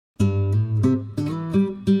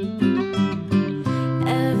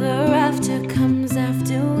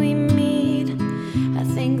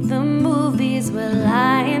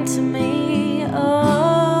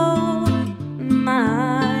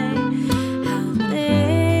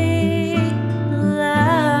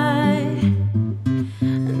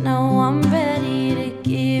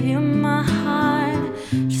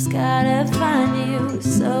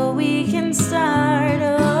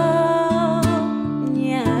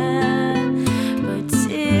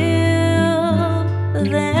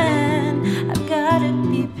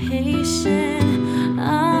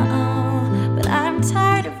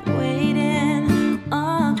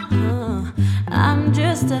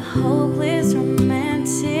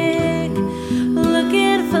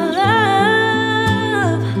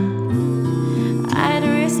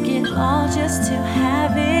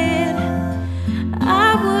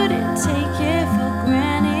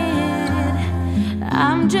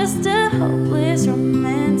just a hopeless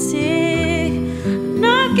romantic,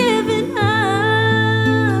 not giving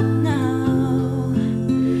up, no,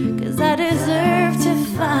 'cause I deserve to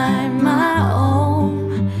find my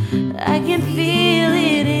own. I can feel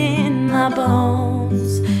it in my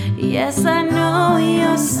bones. Yes, I know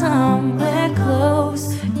you're somewhere close,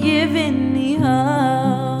 giving me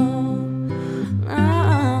hope.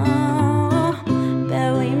 Oh,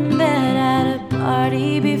 bet we met at a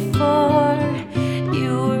party before.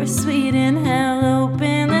 You were sweet and held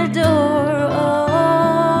open the door.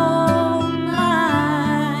 Oh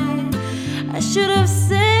my, I should have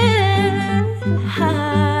said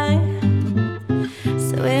hi.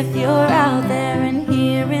 So if you're out there and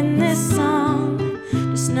hearing this song,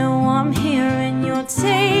 just know I'm here and you're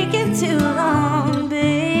taking too long,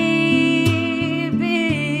 baby.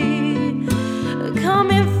 Come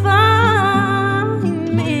and find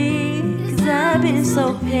me, 'cause I've been so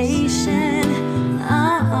patient.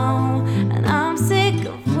 And I'm sick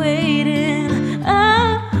of waiting.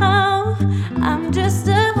 I'm just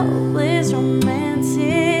a hopeless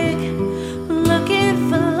romantic, looking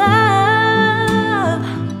for love.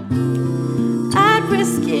 I'd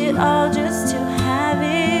risk it all just to have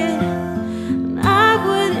it. I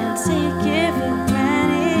wouldn't take it for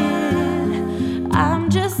granted. I'm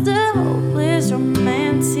just a hopeless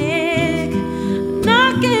romantic,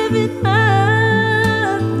 not giving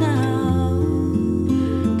up, no,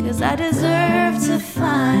 'cause I deserve to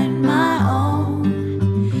find my own.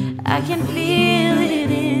 I can feel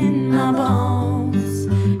it in my bones.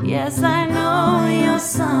 Yes, I know you're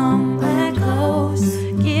somewhere close,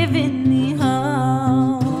 giving me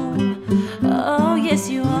hope. Oh, yes,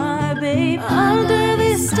 you are, babe. Under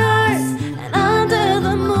these stars.